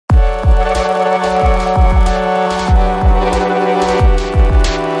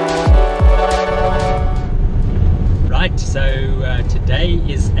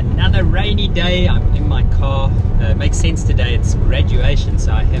a rainy day. I'm in my car. It makes sense today, it's graduation,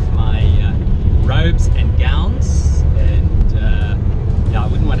 so I have my robes and gowns, and yeah, I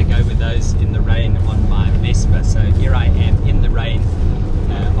wouldn't want to go with those in the rain on my Vespa. So here I am in the rain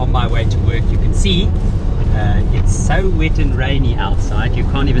on my way to work. You can see it's so wet and rainy outside, you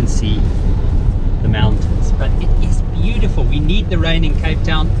can't even see the mountains, but it is beautiful. We need the rain in Cape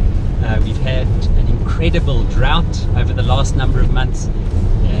Town. We've had an incredible drought over the last number of months,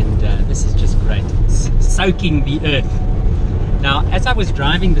 and this is just great. It's soaking the earth. Now, as I was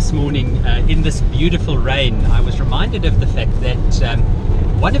driving this morning in this beautiful rain, I was reminded of the fact that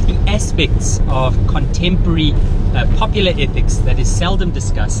one of the aspects of contemporary popular ethics that is seldom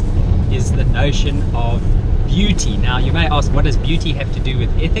discussed is the notion of beauty. Now, you may ask, what does beauty have to do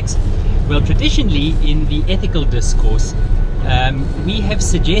with ethics? Well, traditionally in the ethical discourse, we have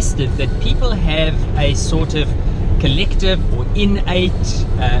suggested that people have a sort of collective or innate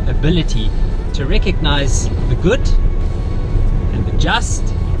ability to recognize the good and the just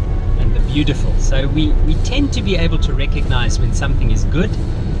and the beautiful. So we tend to be able to recognize when something is good.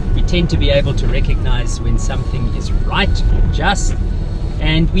 We tend to be able to recognize when something is right or just.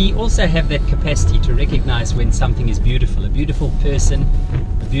 And we also have that capacity to recognize when something is beautiful. A beautiful person,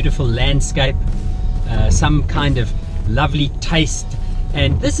 a beautiful landscape, some kind of lovely taste.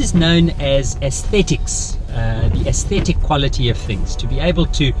 And this is known as aesthetics, the aesthetic quality of things, to be able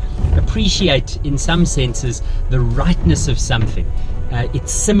to appreciate in some senses the rightness of something,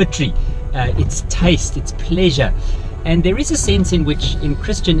 its symmetry, its taste, its pleasure. And there is a sense in which in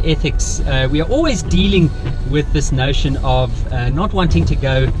Christian ethics we are always dealing with this notion of not wanting to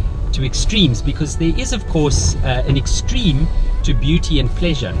go to extremes, because there is of course an extreme to beauty and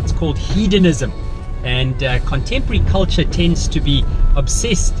pleasure. It's called hedonism. And contemporary culture tends to be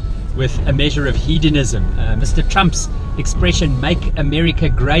obsessed with a measure of hedonism. Mr. Trump's expression, "Make America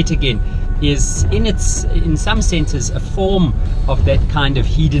Great Again," is in some senses a form of that kind of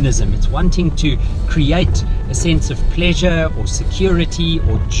hedonism. It's wanting to create a sense of pleasure or security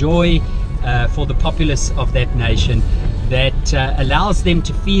or joy for the populace of that nation that allows them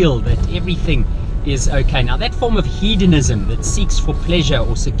to feel that everything is okay. Now, that form of hedonism that seeks for pleasure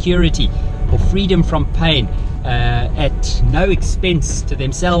or security or freedom from pain at no expense to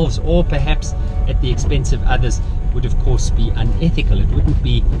themselves, or perhaps at the expense of others, would of course be unethical. It wouldn't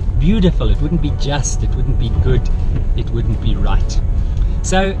be beautiful, it wouldn't be just, it wouldn't be good, it wouldn't be right.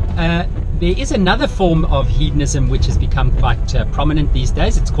 So there is another form of hedonism which has become quite prominent these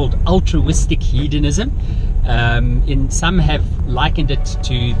days. It's called altruistic hedonism. Some have likened it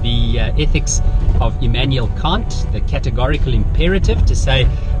to the ethics of Immanuel Kant, the categorical imperative, to say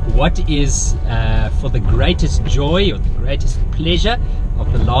what is for the greatest joy or the greatest pleasure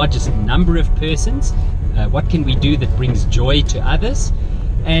of the largest number of persons. What can we do that brings joy to others?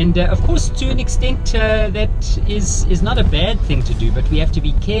 And of course, to an extent, that is not a bad thing to do, but we have to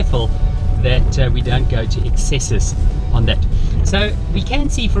be careful that we don't go to excesses on that. So we can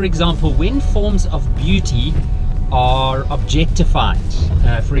see, for example, when forms of beauty are objectified,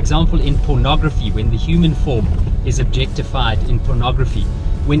 for example in pornography, when the human form is objectified in pornography,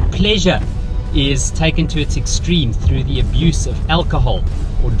 when pleasure is taken to its extreme through the abuse of alcohol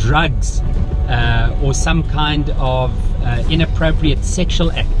or drugs or some kind of inappropriate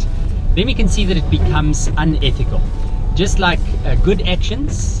sexual act, then we can see that it becomes unethical. Just like good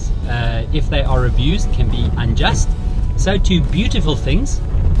actions, if they are abused, can be unjust, so too beautiful things,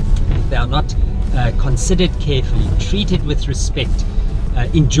 if they are not considered carefully, treated with respect,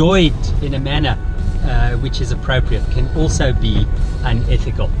 enjoyed in a manner which is appropriate, can also be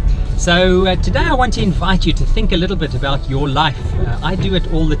unethical. So today I want to invite you to think a little bit about your life. I do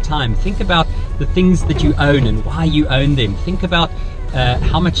it all the time. Think about the things that you own and why you own them. Think about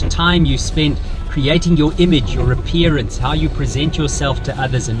how much time you spend creating your image, your appearance, how you present yourself to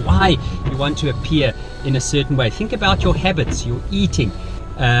others, and why you want to appear in a certain way. Think about your habits, your eating,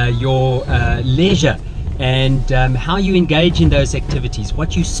 your leisure, and how you engage in those activities,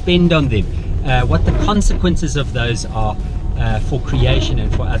 what you spend on them, what the consequences of those are for creation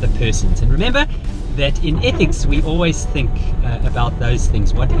and for other persons. And remember that in ethics we always think about those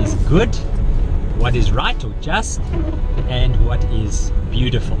things: what is good, what is right or just, and what is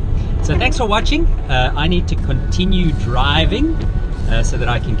beautiful. So thanks for watching. I need to continue driving so that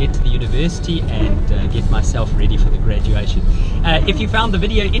I can get to the university and get myself ready for the graduation. If you found the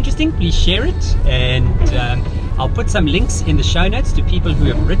video interesting, please share it, and I'll put some links in the show notes to people who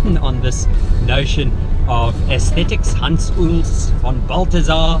have written on this notion of aesthetics. Hans Urs von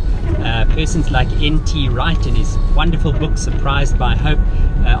Balthasar, persons like N.T. Wright in his wonderful book Surprised by Hope.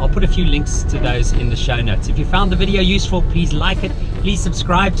 I'll put a few links to those in the show notes. If you found the video useful, please like it. Please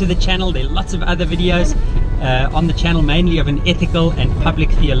subscribe to the channel. There are lots of other videos on the channel, mainly of an ethical and public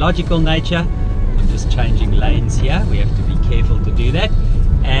theological nature. I'm just changing lanes here. We have to be careful to do that.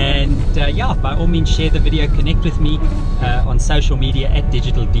 And yeah, by all means, share the video. Connect with me on social media at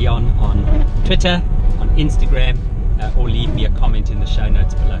Digital Dion on Twitter, on Instagram, or leave me a comment in the show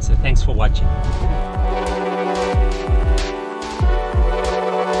notes below. So thanks for watching.